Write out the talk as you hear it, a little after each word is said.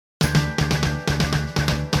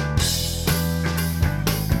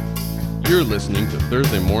You're listening to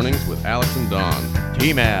Thursday Mornings with Alex and Don.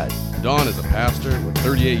 T-Mad. Don is a pastor with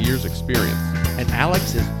 38 years experience. And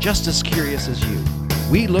Alex is just as curious as you.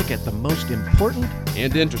 We look at the most important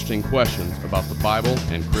and interesting questions about the Bible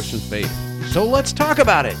and Christian faith. So let's talk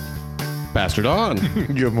about it. Pastor Don.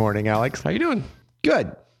 Good morning, Alex. How you doing?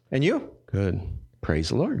 Good. And you? Good. Praise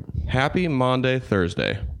the Lord. Happy Maundy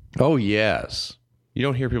Thursday. Oh, yes. You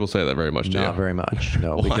don't hear people say that very much, do you? Not very much,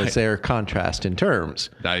 no, Why? because they're contrast in terms.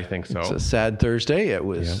 I think so. It's a sad Thursday. It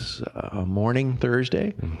was a mourning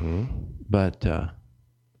Thursday. Mm-hmm. But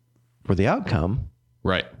for the outcome,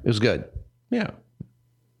 Right. it was good. Yeah.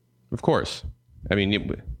 Of course. I mean,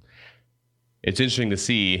 it's interesting to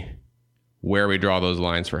see where we draw those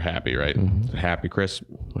lines for happy, right? Mm-hmm. Happy Christmas.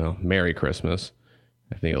 Well, Merry Christmas.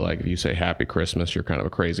 I think like if you say Happy Christmas, you're kind of a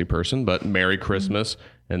crazy person, but Merry Christmas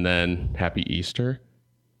and then Happy Easter.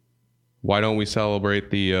 Why don't we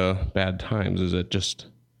celebrate the bad times? Is it just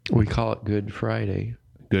We call it Good Friday,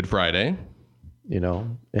 Good Friday? you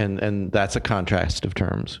know, and that's a contrast of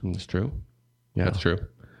terms. That's true. Yeah. That's true.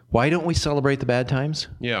 Why don't we celebrate the bad times?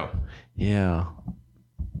 Yeah. Yeah.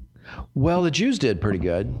 Well, the Jews did pretty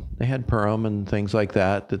good. They had Purim and things like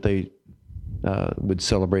that they would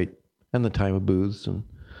celebrate, and the time of booths, and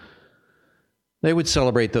they would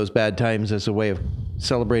celebrate those bad times as a way of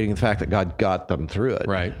celebrating the fact that God got them through it.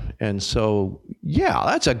 Right. And so, yeah,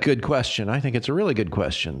 that's a good question. I think it's a really good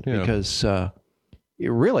question because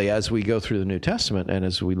really, as we go through the New Testament and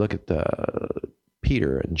as we look at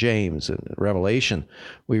Peter and James and Revelation,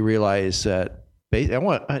 we realize that,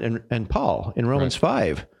 and Paul in Romans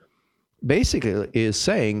 5 basically is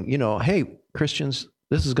saying, hey, Christians,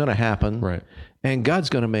 this is going to happen. Right. And God's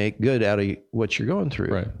going to make good out of what you're going through.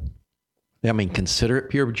 Right. I mean, consider it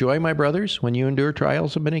pure joy, my brothers, when you endure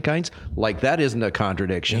trials of many kinds. Like, that isn't a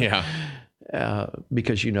contradiction. Yeah.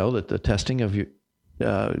 Because you know that the testing of you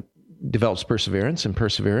develops perseverance, and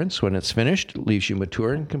perseverance, when it's finished, leaves you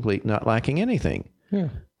mature and complete, not lacking anything. Yeah.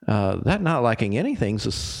 That not lacking anything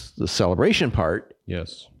is the celebration part.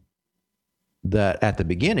 Yes. That at the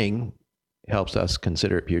beginning helps us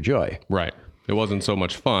consider it pure joy. Right. It wasn't so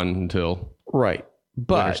much fun until Right. we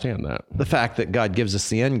But understand that. the fact that God gives us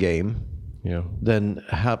the end game Yeah. then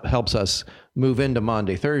helps us move into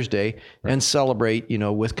Maundy Thursday and celebrate,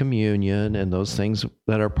 with communion and those things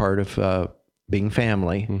that are part of being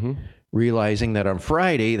family, realizing that on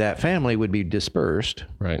Friday that family would be dispersed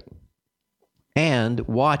Right. and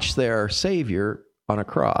watch their Savior on a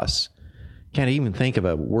cross. Can't even think of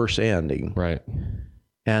a worse ending. Right.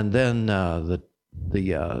 And then the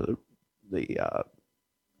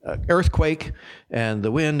earthquake and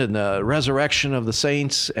the wind and the resurrection of the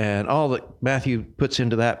saints and all that Matthew puts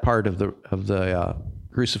into that part of the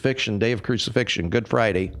crucifixion, day of crucifixion, Good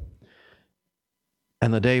Friday,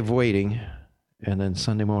 and the day of waiting, and then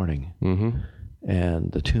Sunday morning,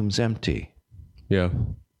 and the tomb's empty. Yeah.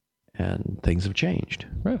 And things have changed.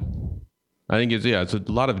 Right. I think it's a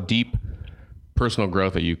lot of deep personal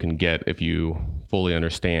growth that you can get if you fully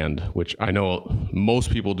understand, which I know most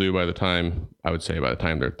people do by the time they're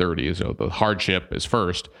 30s. The hardship is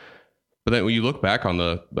first. But then when you look back on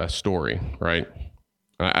that story, right?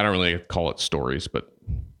 I don't really call it stories, but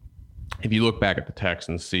if you look back at the text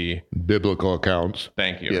and see biblical accounts.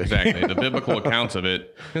 Thank you. Yeah. Exactly. The biblical accounts of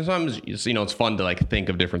it. And sometimes, it's fun to think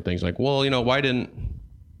of different things like, well, what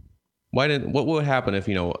would happen if,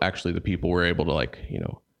 actually the people were able to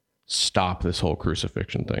stop this whole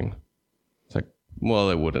crucifixion thing? It's like, well,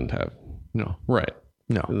 it wouldn't have. No. Right.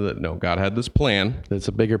 No, God had this plan. It's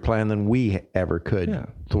a bigger plan than we ever could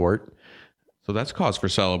thwart. So that's cause for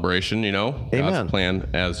celebration, Amen. God's plan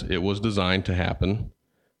as it was designed to happen.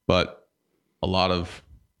 But a lot of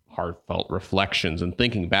heartfelt reflections and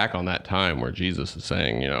thinking back on that time where Jesus is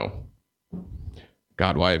saying,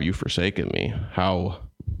 God, why have you forsaken me? How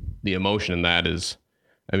the emotion in that is,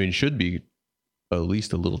 should be at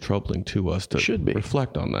least a little troubling to us to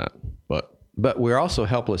reflect on that. But we're also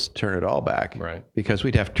helpless to turn it all back. Right. Because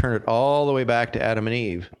we'd have to turn it all the way back to Adam and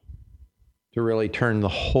Eve to really turn the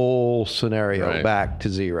whole scenario back to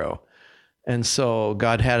zero. And so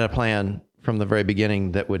God had a plan from the very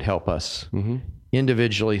beginning that would help us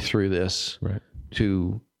individually through this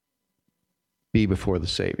to be before the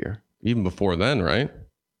Savior. Even before then, right?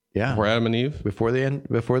 Yeah. Before Adam and Eve? Before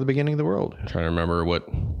the beginning of the world. I'm trying to remember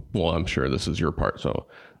I'm sure this is your part. So,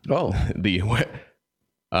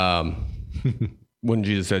 when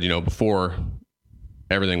Jesus said, before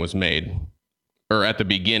everything was made, or at the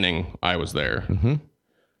beginning, I was there.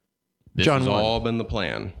 This has all been the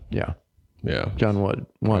plan. Yeah. Yeah. John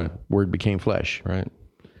 1, Word became flesh. Right.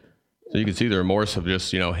 So you can see the remorse of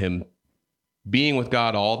just, him being with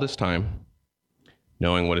God all this time,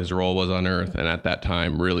 knowing what his role was on earth, and at that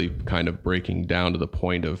time really kind of breaking down to the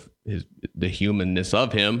point of the humanness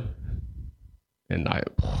of him. And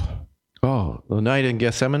the night in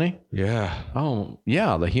Gethsemane? Yeah. Oh,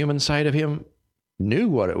 yeah, the human side of him knew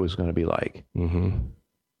what it was going to be like. Mm-hmm.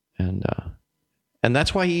 And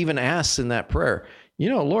that's why he even asks in that prayer,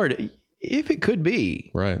 Lord, if it could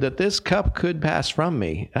be that this cup could pass from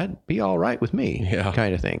me, that'd be all right with me,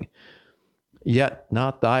 kind of thing. Yet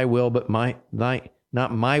not thy will, but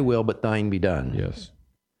not my will, but thine be done. Yes.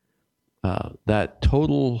 That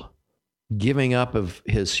total giving up of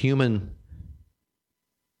his human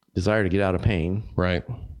desire to get out of pain, right,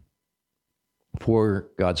 for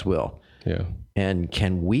God's will. Yeah. And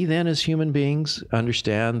can we then, as human beings,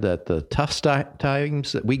 understand that the tough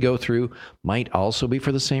times that we go through might also be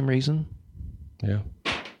for the same reason? Yeah.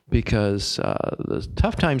 Because the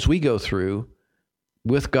tough times we go through,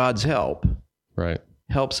 with God's help,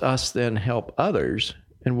 helps us then help others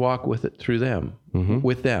and walk with it through them,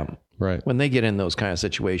 with them, when they get in those kind of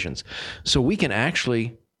situations. So we can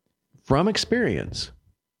actually, from experience,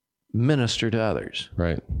 minister to others,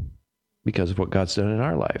 because of what God's done in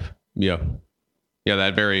our life. Yeah.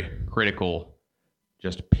 That very critical,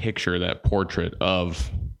 just picture, that portrait of,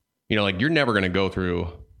 like, you're never going to go through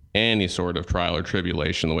any sort of trial or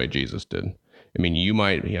tribulation the way Jesus did. I mean, you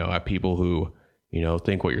might, have people who,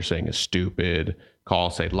 think what you're saying is stupid,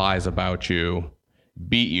 say lies about you,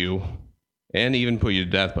 beat you, and even put you to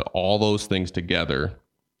death. But all those things together,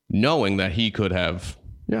 knowing that he could have,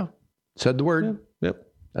 said the word. Yep.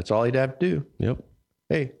 That's all he'd have to do. Yep.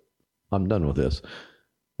 Hey, I'm done with this.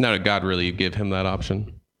 Now, did God really give him that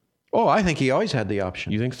option? Oh, I think he always had the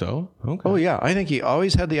option. You think so? Okay. Oh, yeah. I think he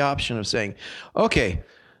always had the option of saying, okay,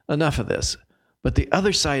 enough of this. But the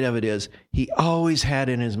other side of it is he always had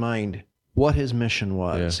in his mind what his mission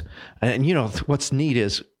was. Yeah. And what's neat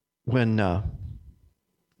is when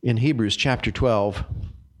in Hebrews chapter 12,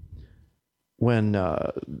 when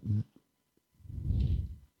they're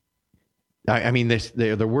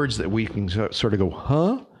the words that we can sort of go,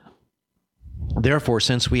 huh? Therefore,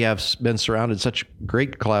 since we have been surrounded such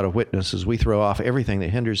great cloud of witnesses, we throw off everything that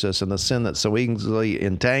hinders us and the sin that so easily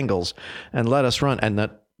entangles, and let us run. And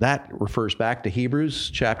that refers back to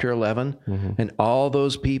Hebrews chapter 11, and all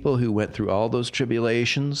those people who went through all those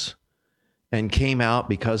tribulations and came out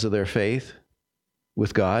because of their faith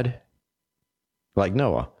with God, like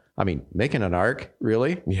Noah. I mean, making an ark,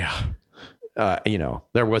 really? Yeah.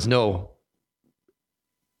 There was no,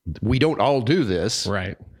 we don't all do this.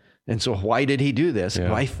 Right. And so why did he do this?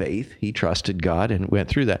 By faith, he trusted God and went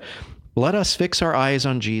through that. Let us fix our eyes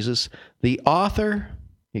on Jesus, the author.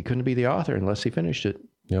 He couldn't be the author unless he finished it.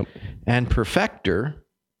 Yep. And perfecter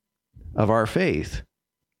of our faith,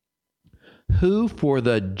 who for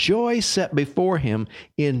the joy set before him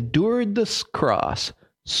endured the cross,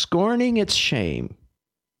 scorning its shame,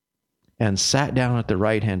 and sat down at the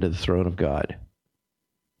right hand of the throne of God.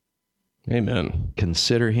 Amen.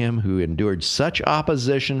 Consider him who endured such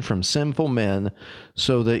opposition from sinful men,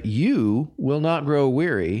 so that you will not grow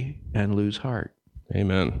weary and lose heart.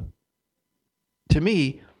 Amen. To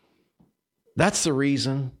me, that's the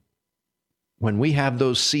reason when we have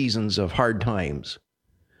those seasons of hard times,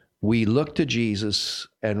 we look to Jesus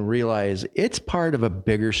and realize it's part of a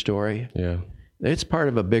bigger story. Yeah. It's part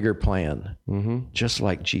of a bigger plan, just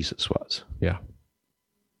like Jesus was. Yeah.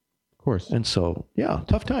 Of course. And so,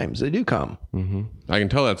 tough times, they do come. I can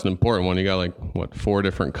tell that's an important one. You got 4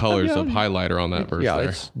 different colors of highlighter on that verse there.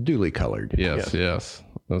 It's duly colored. Yes.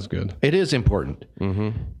 That's good. It is important.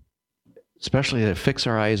 Especially to fix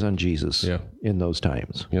our eyes on Jesus in those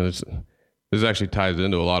times. This actually ties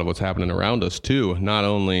into a lot of what's happening around us too. Not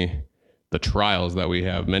only the trials that we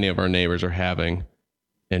have, many of our neighbors are having,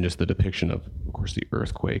 and just the depiction of course, the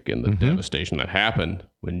earthquake and the devastation that happened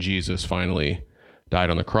when Jesus finally died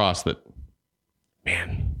on the cross. That,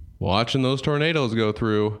 man, watching those tornadoes go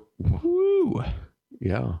through, woo,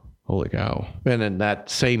 yeah, holy cow. And in that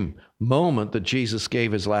same moment that Jesus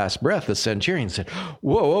gave his last breath, the centurion said,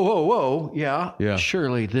 whoa, yeah,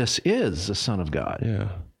 surely this is the Son of God. Yeah.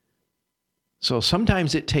 So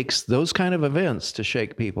sometimes it takes those kind of events to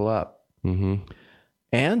shake people up.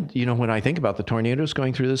 And, when I think about the tornadoes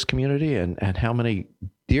going through this community and how many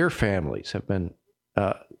dear families have been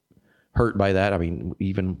hurt by that. I mean,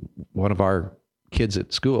 even one of our kids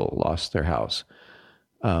at school lost their house.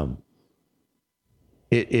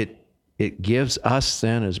 It gives us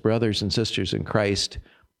then, as brothers and sisters in Christ,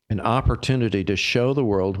 an opportunity to show the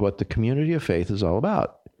world what the community of faith is all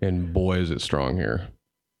about. And boy, is it strong here.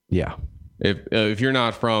 Yeah. If you're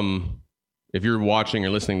not if you're watching or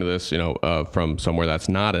listening to this, from somewhere that's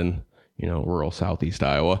not in, rural Southeast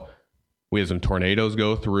Iowa, We had some tornadoes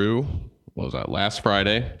go through. What was that? Last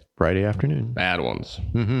Friday. Friday afternoon. Bad ones.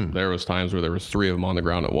 Mm-hmm. There was times where there was 3 of them on the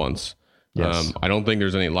ground at once. Yes. I don't think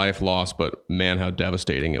there's any life lost, but man, how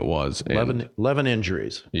devastating it was. 11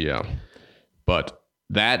 injuries. Yeah. But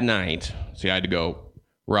that night, see, I had to go.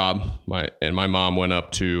 Rob, my mom went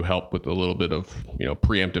up to help with a little bit of,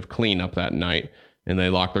 preemptive cleanup that night, and they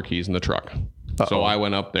locked their keys in the truck. Uh-oh. So I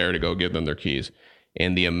went up there to go give them their keys.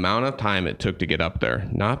 And the amount of time it took to get up there,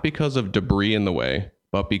 not because of debris in the way,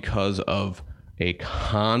 but because of a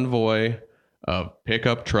convoy of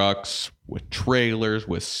pickup trucks with trailers,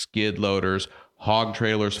 with skid loaders, hog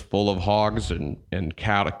trailers full of hogs and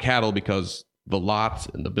cattle, because the lots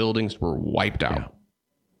and the buildings were wiped out. Yeah.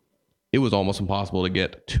 It was almost impossible to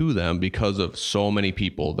get to them because of so many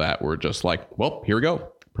people that were just like, well, here we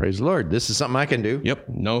go. Praise the Lord. This is something I can do. Yep.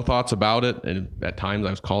 No thoughts about it. And at times I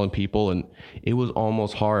was calling people, and it was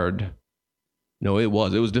almost hard. No, it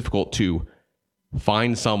was difficult to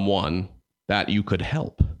find someone that you could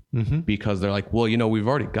help, because they're like, well, we've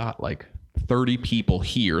already got like 30 people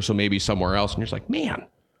here, so maybe somewhere else. And you're just like, man,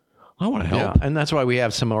 I want to help. Yeah, and that's why we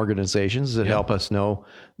have some organizations that help us know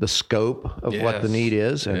the scope of what the need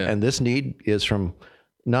is. And this need is from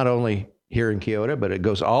not only here in Keota, but it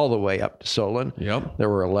goes all the way up to Solon. Yep. There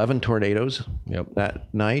were 11 tornadoes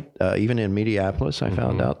that night. Even in Minneapolis, I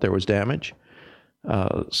found out there was damage.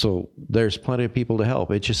 So there's plenty of people to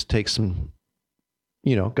help. It just takes some,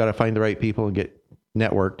 got to find the right people and get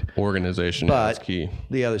networked. Organization is key.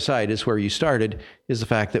 The other side is where you started, is the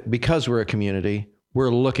fact that because we're a community, we're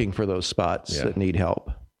looking for those spots that need help.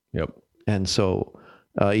 Yep. And so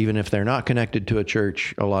even if they're not connected to a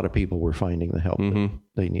church, a lot of people were finding the help that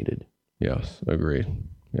they needed. Yes, agreed.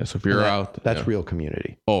 Yes, if you're out... That's real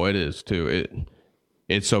community. Oh, it is too.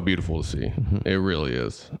 It's so beautiful to see. It really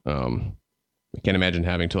is. I can't imagine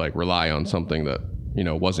having to rely on something that,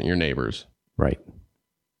 wasn't your neighbor's. Right.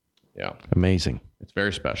 Yeah. Amazing. It's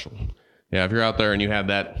very special. Yeah, if you're out there and you have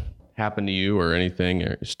that happen to you or anything,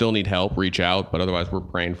 or you still need help, reach out. But otherwise, we're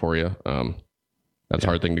praying for you. That's a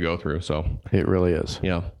hard thing to go through. So it really is.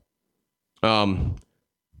 Yeah.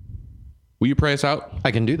 Will you pray us out?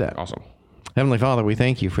 I can do that. Awesome. Heavenly Father, we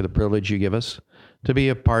thank you for the privilege you give us to be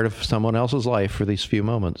a part of someone else's life for these few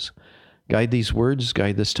moments. Guide these words,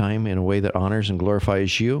 guide this time in a way that honors and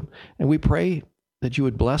glorifies you. And we pray that you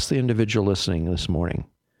would bless the individual listening this morning.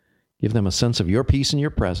 Give them a sense of your peace and your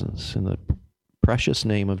presence in the precious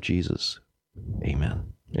name of Jesus.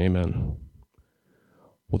 Amen. Amen.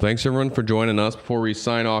 Well, thanks everyone for joining us. Before we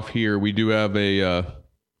sign off here, we do have a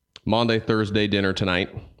Maundy Thursday dinner tonight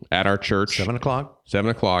at our church. 7 o'clock.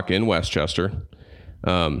 7 o'clock in Westchester.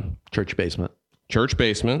 Church basement. Church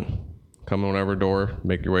basement. Come on over door,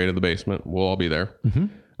 make your way to the basement. We'll all be there.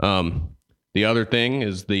 The other thing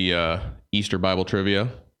is the Easter Bible trivia.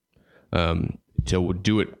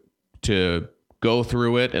 To go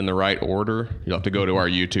through it in the right order, you'll have to go to our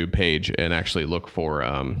YouTube page and actually look for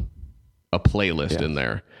a playlist in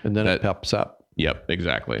there. And then it pops up. Yep,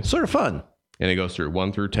 exactly. Sort of fun. And it goes through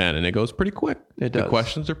 1 through 10, and it goes pretty quick. It does. The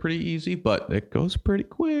questions are pretty easy, but it goes pretty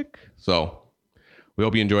quick. So we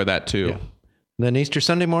hope you enjoy that too. Yeah. Then Easter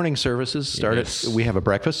Sunday morning services start at, we have a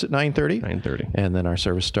breakfast at 9:30. 9:30. And then our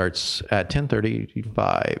service starts at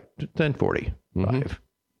 10:35 to 10:45.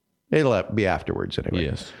 It'll be afterwards anyway.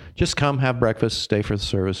 Yes. Just come, have breakfast, stay for the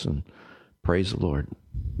service, and praise the Lord.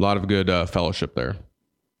 A lot of good fellowship there.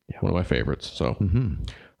 Yeah. One of my favorites. So,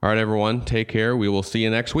 All right, everyone, take care. We will see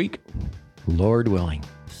you next week. Lord willing.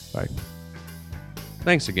 Bye.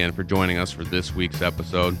 Thanks again for joining us for this week's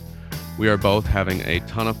episode. We are both having a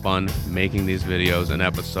ton of fun making these videos and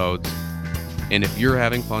episodes. And if you're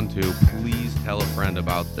having fun too, please tell a friend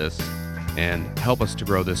about this and help us to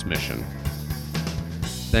grow this mission.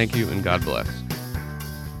 Thank you, and God bless.